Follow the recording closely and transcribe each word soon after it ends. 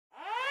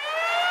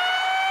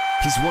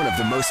He's one of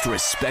the most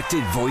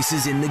respected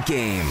voices in the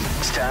game.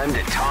 It's time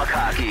to talk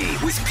hockey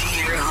with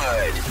Pierre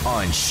Houde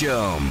on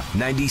Shome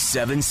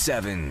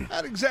 97.7.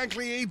 At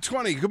exactly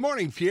 8:20. Good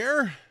morning,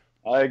 Pierre.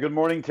 Hi, good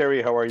morning,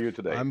 Terry. How are you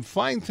today? I'm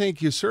fine,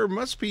 thank you, sir.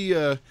 Must be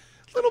a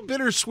little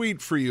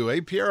bittersweet for you, eh,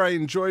 Pierre? I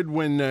enjoyed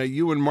when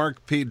you and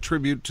Mark paid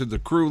tribute to the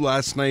crew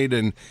last night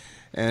and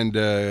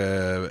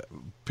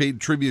paid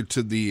tribute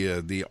to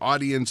the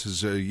audience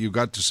as you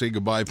got to say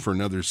goodbye for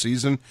another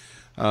season.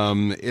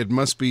 It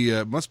must be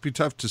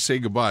tough to say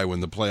goodbye when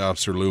the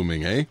playoffs are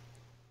looming, eh?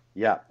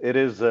 Yeah, it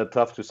is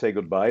tough to say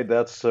goodbye.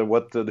 That's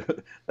what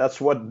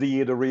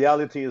the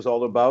reality is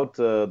all about.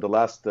 The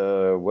last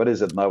what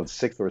is it now?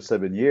 6 or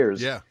 7 years.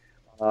 Yeah.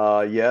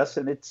 Yes,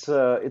 and it's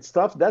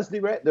tough. That's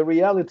the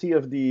reality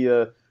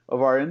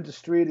of our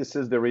industry. This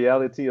is the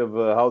reality of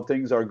how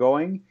things are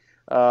going.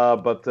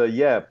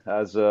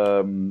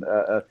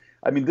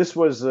 This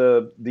was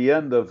the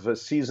end of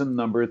season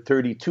number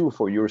 32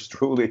 for yours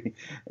truly,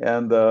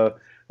 and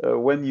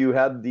when you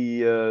had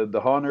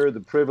the honor, the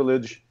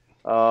privilege,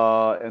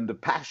 and the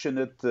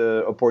passionate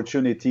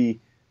opportunity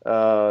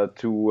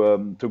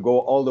to go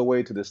all the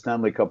way to the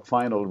Stanley Cup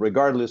final,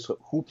 regardless of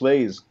who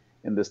plays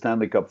in the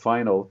Stanley Cup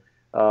final.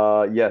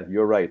 Yeah,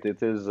 you're right.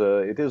 It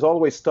is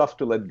always tough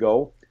to let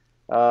go,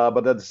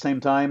 but at the same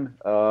time,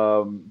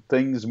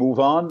 things move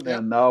on, Yeah.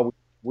 and now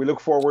we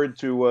look forward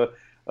to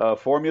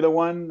Formula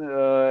One,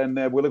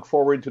 and we look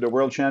forward to the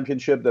World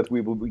Championship that we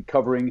will be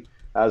covering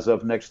as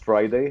of next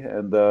Friday,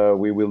 and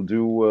we will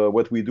do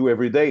what we do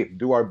every day,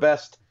 do our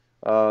best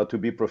to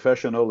be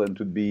professional and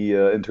to be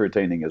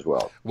entertaining as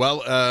well.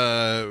 Well,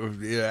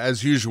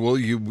 as usual,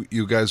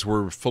 you guys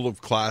were full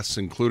of class,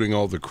 including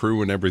all the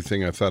crew and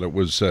everything. I thought it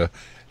was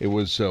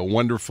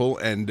wonderful,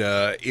 and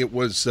it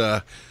was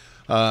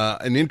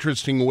an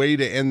interesting way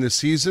to end the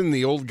season.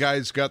 The old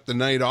guys got the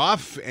night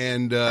off,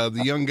 and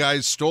the young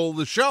guys stole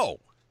the show.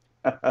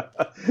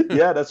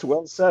 Yeah, that's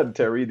well said,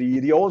 Terry.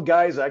 The old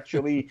guys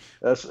actually,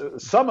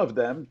 some of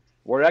them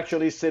were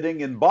actually sitting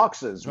in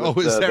boxes. Oh,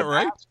 is that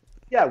right?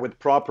 Yeah, with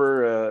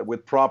proper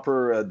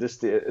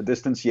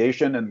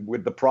distanciation and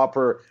with the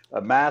proper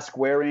mask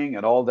wearing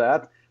and all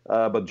that.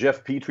 But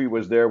Jeff Petrie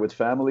was there with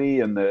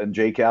family, and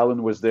Jake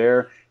Allen was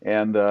there,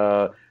 and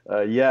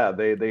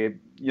they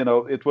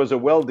it was a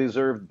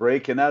well-deserved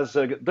break. And as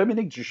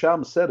Dominique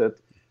Ducharme said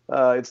it,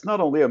 it's not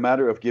only a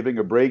matter of giving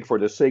a break for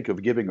the sake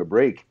of giving a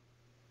break.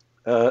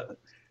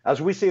 As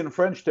we say in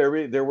French,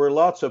 Terry, there were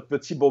lots of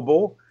petits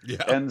bobos,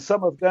 Yeah. and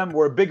some of them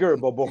were bigger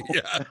bobos.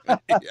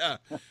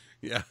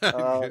 Yeah.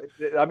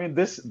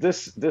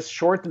 This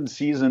shortened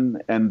season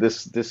and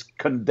this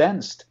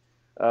condensed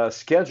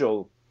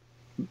schedule,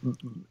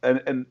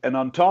 and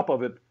on top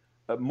of it,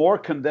 more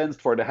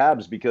condensed for the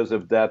Habs because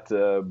of that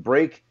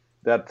break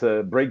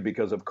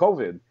because of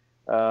COVID,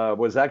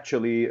 was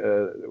actually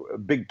a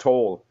big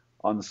toll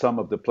on some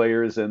of the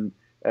players, and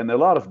a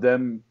lot of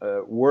them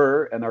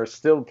were and are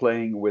still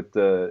playing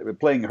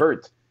playing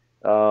hurt,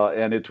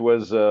 and it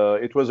was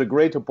a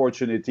great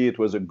opportunity. It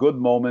was a good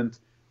moment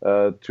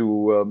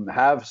to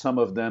have some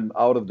of them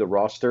out of the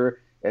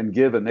roster and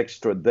give an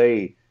extra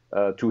day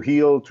to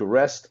heal, to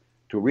rest,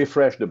 to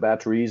refresh the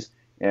batteries,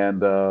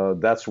 and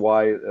that's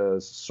why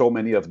so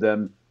many of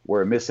them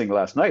were missing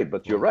last night.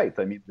 But you're right.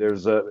 I mean,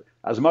 there's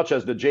as much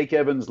as the Jake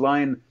Evans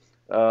line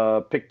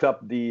picked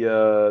up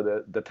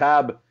the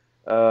tab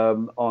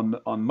on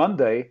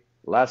Monday.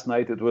 Last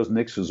night it was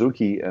Nick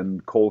Suzuki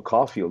and Cole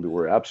Caulfield who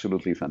were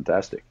absolutely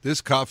fantastic. This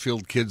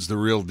Caulfield kid's the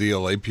real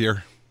deal, eh,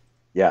 Pierre?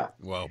 Yeah.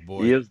 Well,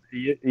 boy.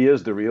 He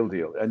is the real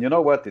deal. And you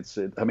know what?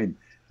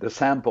 The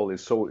sample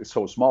is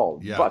so small.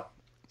 Yeah. But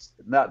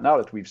now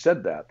that we've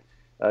said that,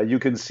 you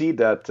can see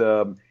that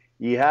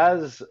he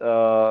has.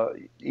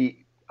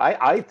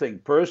 I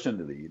think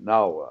personally,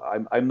 now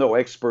I'm no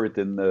expert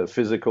in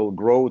physical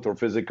growth or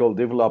physical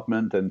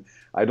development, and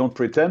I don't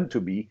pretend to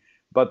be.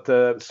 But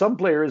some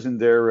players in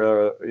their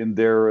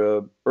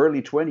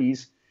early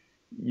 20s,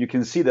 you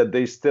can see that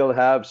they still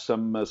have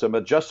some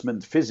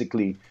adjustment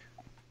physically.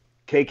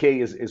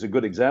 KK is a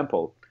good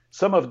example.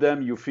 Some of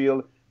them you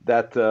feel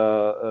that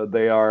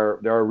they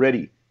are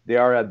ready. They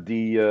are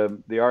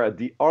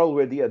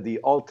already at the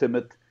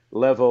ultimate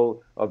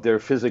level of their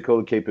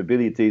physical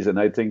capabilities, and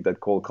I think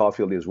that Cole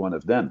Caulfield is one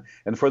of them.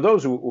 And for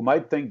those who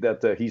might think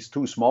that he's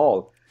too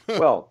small,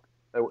 well,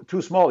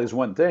 too small is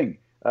one thing.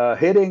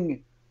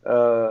 Trying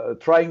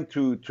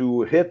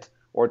to hit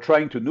or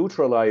trying to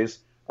neutralize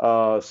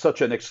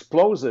such an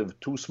explosive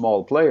too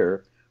small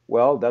player,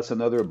 well, that's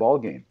another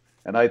ballgame.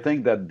 And I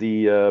think that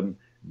the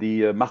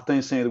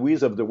Martin St.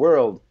 Louis of the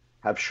world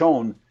have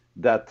shown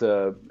that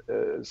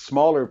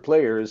smaller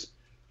players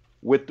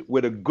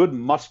with a good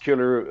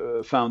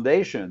muscular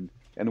foundation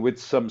and with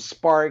some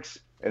sparks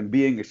and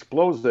being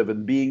explosive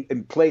and being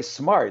in play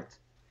smart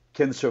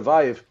can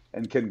survive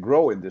and can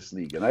grow in this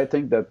league. And I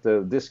think that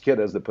this kid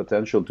has the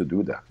potential to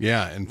do that.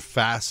 Yeah, and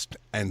fast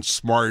and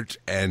smart,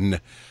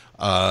 and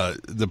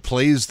the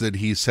plays that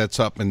he sets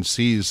up and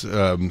sees,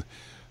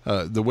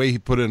 the way he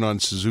put it on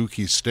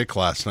Suzuki's stick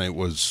last night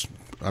was,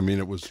 I mean,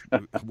 it was,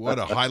 what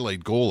a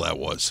highlight goal that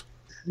was.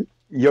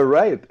 You're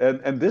right.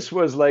 And this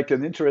was like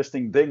an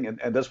interesting thing.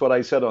 And that's what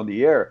I said on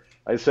the air.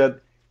 I said,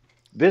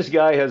 this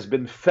guy has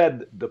been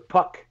fed the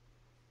puck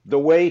the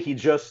way he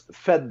just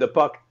fed the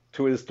puck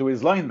to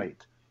his line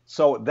mate.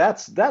 So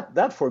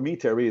that for me,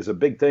 Terry, is a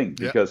big thing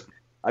because,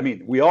 I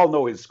mean, we all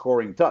know his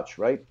scoring touch,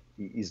 right?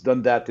 He's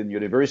done that in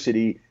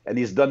university, and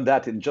he's done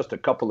that in just a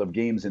couple of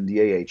games in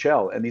the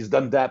AHL, and he's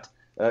done that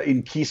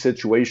in key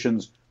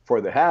situations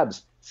for the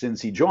Habs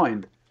since he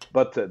joined.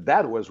 But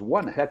that was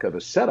one heck of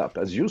a setup,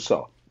 as you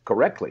saw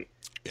correctly.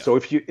 Yeah. So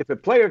if a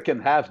player can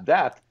have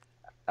that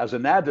as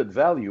an added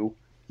value,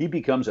 he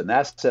becomes an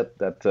asset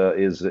that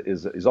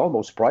is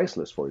almost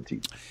priceless for a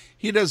team.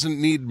 He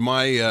doesn't need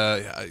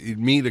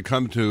me to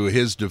come to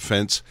his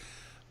defense,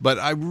 but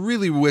I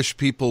really wish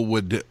people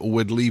would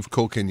leave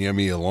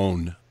Kotkaniemi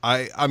alone.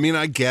 I mean,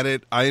 I get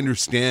it. I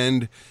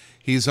understand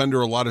he's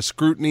under a lot of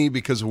scrutiny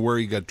because of where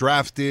he got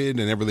drafted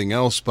and everything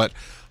else, but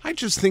I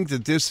just think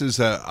that this is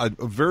a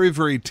very,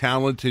 very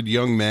talented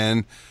young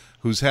man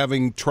who's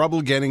having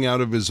trouble getting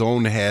out of his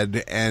own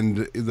head,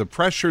 and the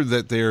pressure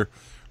that they're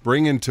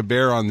bringing to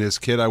bear on this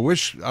kid. I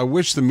wish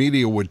the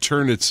media would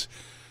turn its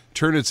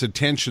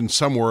attention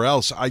somewhere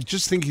else. I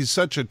just think he's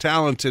such a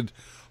talented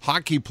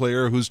hockey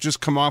player who's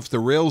just come off the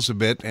rails a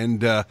bit,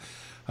 and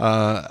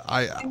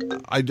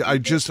I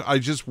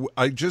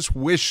just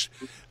wish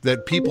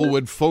that people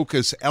would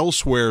focus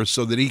elsewhere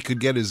so that he could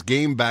get his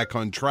game back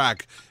on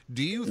track.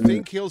 Do you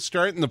think he'll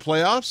start in the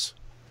playoffs?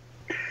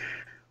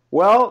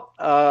 Well,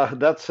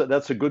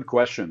 that's a good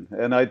question,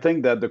 and I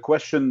think that the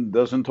question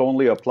doesn't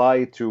only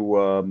apply to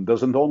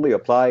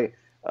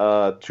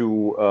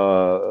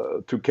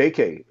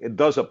KK. It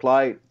does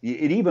apply.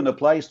 It even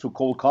applies to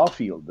Cole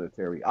Caulfield,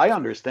 Terry. I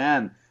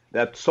understand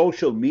that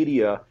social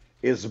media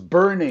is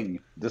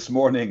burning this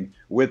morning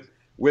with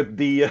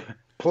the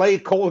play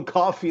Cole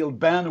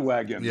Caulfield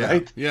bandwagon,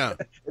 right? Yeah.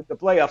 In the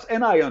playoffs,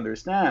 and I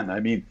understand.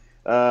 I mean,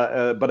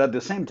 but at the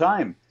same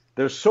time,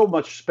 there's so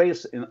much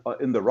space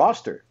in the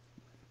roster.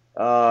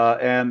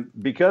 And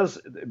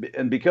because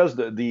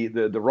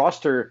the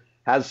roster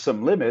has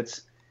some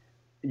limits,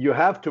 you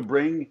have to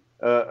bring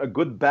a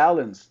good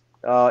balance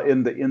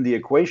in the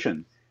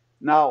equation.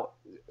 Now,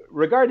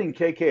 regarding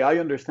KK, I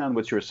understand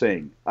what you're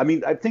saying. I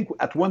mean, I think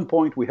at one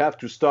point we have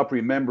to stop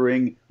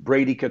remembering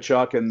Brady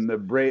Tkachuk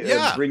and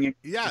bringing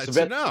it's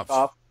enough.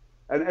 Off,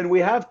 and we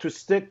have to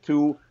stick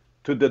to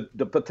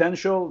the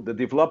potential, the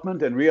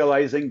development, and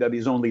realizing that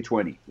he's only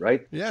 20,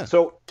 right? Yeah.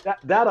 So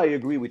that I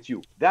agree with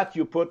you. That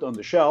you put on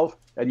the shelf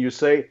and you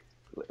say,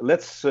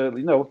 let's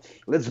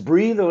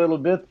breathe a little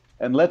bit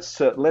and let's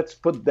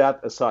put that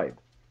aside.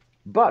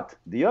 But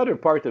the other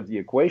part of the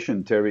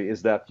equation, Terry,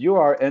 is that you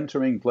are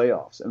entering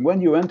playoffs, and when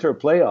you enter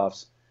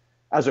playoffs,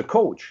 as a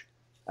coach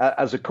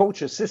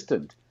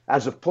assistant,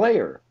 as a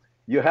player,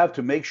 you have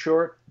to make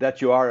sure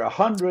that you are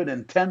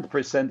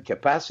 110%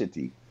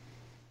 capacity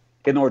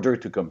in order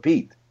to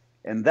compete.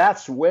 And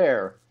that's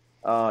where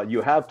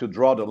you have to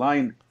draw the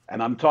line.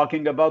 And I'm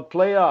talking about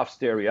playoffs,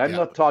 Terry. I'm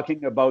not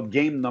talking about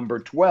game number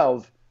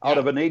 12 out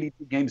of an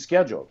 82-game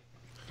schedule.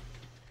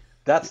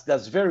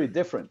 That's very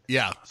different.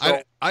 Yeah,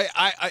 so,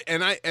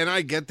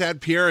 I get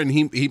that, Pierre. And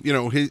he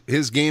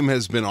his game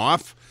has been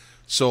off,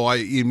 so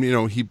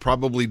he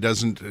probably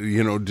doesn't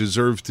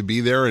deserve to be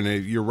there.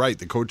 And you're right,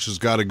 the coach has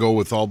got to go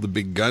with all the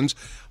big guns.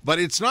 But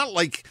it's not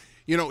like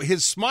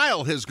his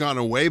smile has gone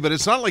away, but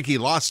it's not like he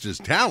lost his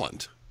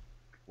talent.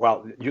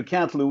 Well, you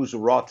can't lose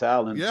raw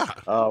talent. Yeah.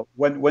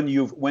 When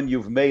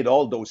you've made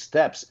all those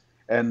steps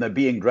and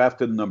being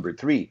drafted number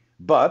 3,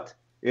 but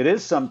it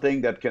is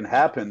something that can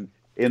happen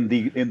in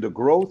the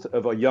growth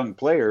of a young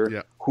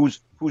player who's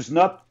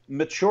not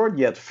matured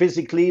yet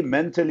physically,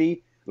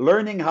 mentally,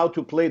 learning how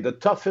to play the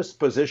toughest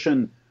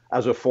position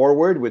as a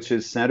forward, which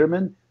is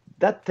centerman.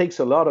 That takes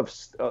a lot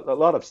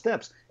of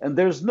steps, and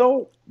there's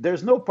no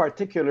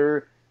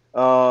particular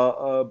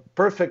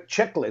perfect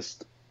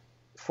checklist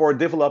for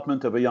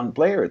development of a young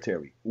player,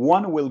 Terry.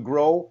 One will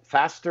grow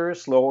faster,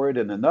 slower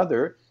than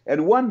another,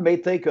 and one may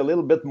take a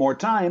little bit more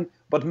time,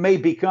 but may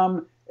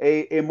become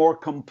a more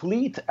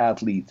complete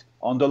athlete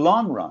on the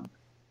long run.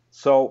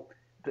 So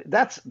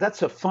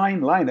that's a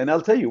fine line. And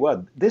I'll tell you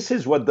what, this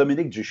is what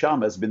Dominique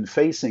Ducharme has been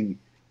facing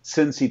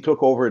since he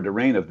took over the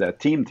reign of that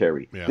team,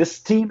 Terry. Yeah. This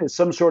team is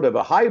some sort of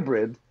a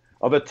hybrid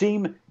of a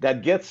team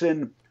that gets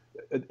in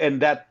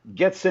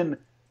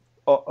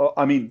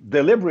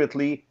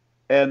deliberately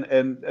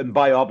and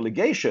by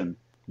obligation.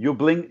 You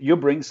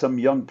bring some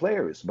young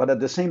players, but at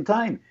the same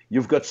time,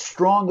 you've got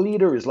strong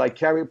leaders like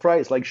Carey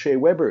Price, like Shea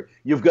Weber.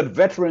 You've got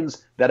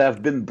veterans that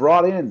have been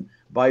brought in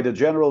by the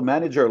general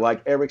manager,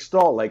 like Eric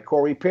Stahl, like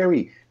Corey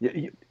Perry.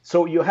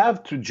 So you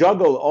have to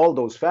juggle all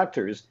those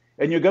factors,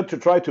 and you got to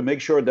try to make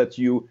sure that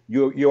you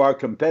are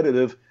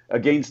competitive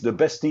against the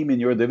best team in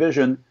your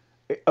division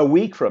a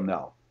week from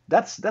now.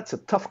 That's a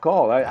tough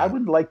call. I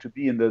wouldn't like to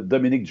be in the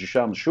Dominique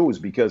Ducharme shoes,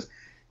 because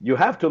you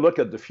have to look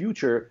at the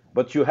future,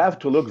 but you have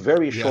to look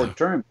very short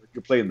term when you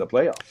play in the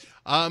playoffs.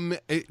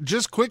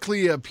 Just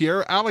quickly,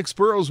 Pierre, Alex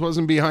Burrows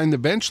wasn't behind the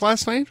bench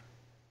last night?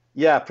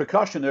 Yeah,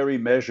 precautionary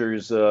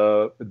measures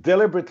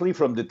deliberately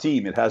from the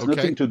team. It has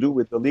nothing to do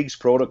with the league's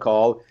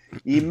protocol.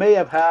 He may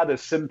have had a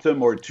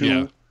symptom or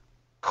two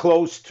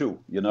close to,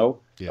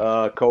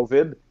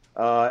 COVID.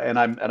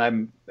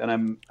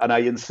 And I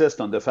insist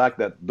on the fact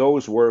that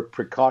those were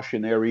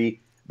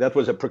precautionary. That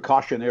was a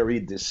precautionary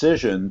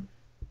decision,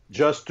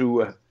 just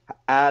to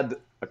add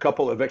a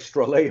couple of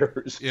extra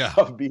layers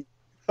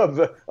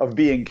of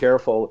being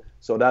careful.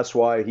 So that's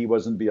why he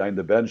wasn't behind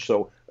the bench.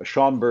 So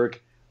Sean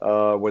Burke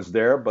was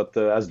there, but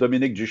as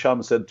Dominique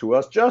Ducharme said to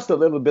us, just a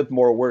little bit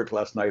more work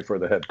last night for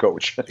the head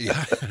coach. Yeah,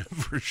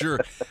 for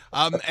sure.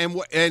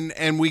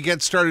 And we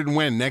get started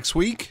when? Next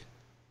week?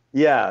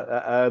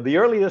 Yeah, the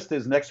earliest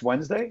is next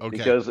Wednesday,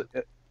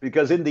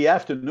 because in the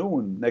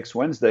afternoon next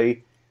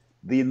Wednesday,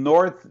 the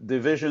North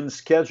Division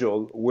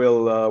schedule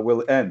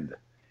will end,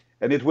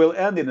 and it will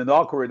end in an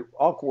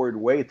awkward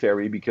way,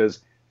 Terry, because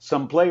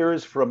some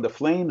players from the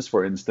Flames,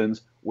 for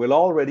instance, will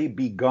already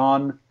be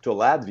gone to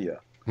Latvia.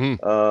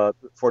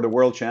 For the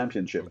World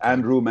Championship. Okay.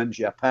 Andrew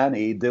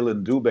Mangiapane,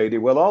 Dylan Dubé, they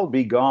will all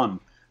be gone.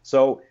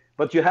 So,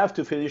 but you have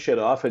to finish it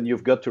off, and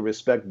you've got to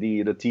respect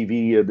the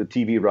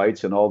TV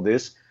rights and all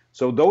this.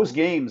 So those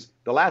games,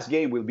 the last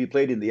game will be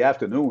played in the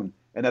afternoon,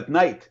 and at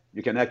night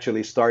you can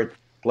actually start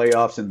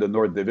playoffs in the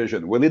North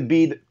Division. Will it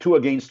be 2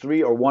 against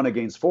 3 or 1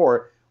 against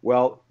 4?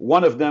 Well,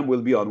 one of them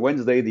will be on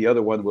Wednesday, the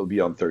other one will be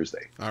on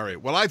Thursday. All right.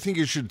 Well, I think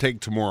you should take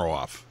tomorrow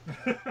off.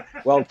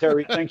 Well,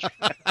 Terry, thank you.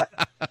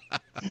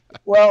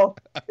 Well,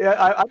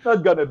 yeah, I'm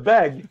not going to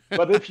beg,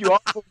 but if you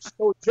offer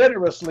so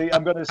generously,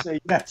 I'm going to say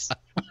yes.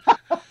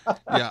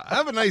 Yeah,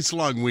 have a nice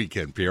long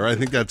weekend, Pierre. I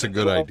think that's a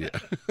good idea.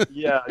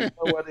 Yeah, you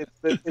know what?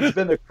 It's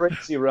been a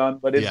crazy run,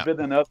 but it's been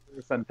another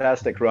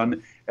fantastic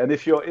run. And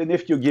if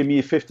you give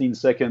me 15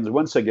 seconds,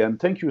 once again,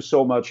 thank you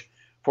so much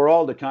for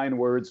all the kind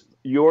words.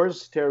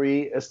 Yours,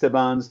 Terry,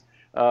 Esteban's,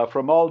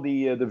 from all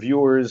the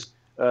viewers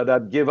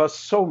that give us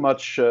so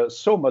much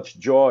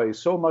joy,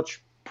 so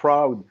much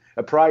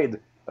pride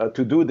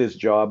to do this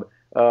job.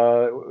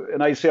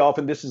 And I say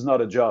often, this is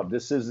not a job.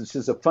 This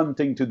is a fun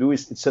thing to do.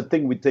 It's a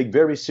thing we take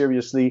very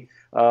seriously.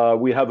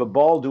 We have a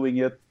ball doing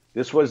it.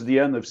 This was the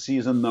end of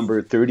season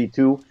number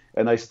 32,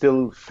 and I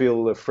still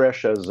feel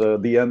fresh as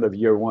the end of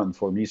year 1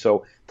 for me.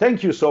 So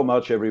thank you so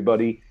much,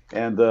 everybody,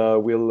 and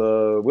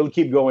we'll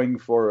keep going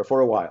for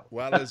a while.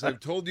 Well, as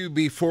I've told you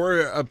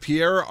before,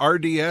 Pierre,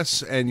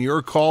 RDS and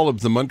your call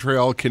of the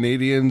Montreal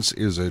Canadiens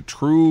is a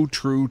true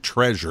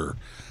treasure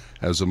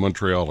as a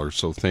Montrealer,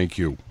 so thank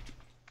you.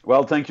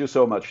 Well, thank you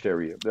so much,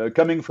 Terry.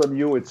 Coming from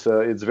you, it's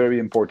very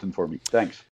important for me. Thanks.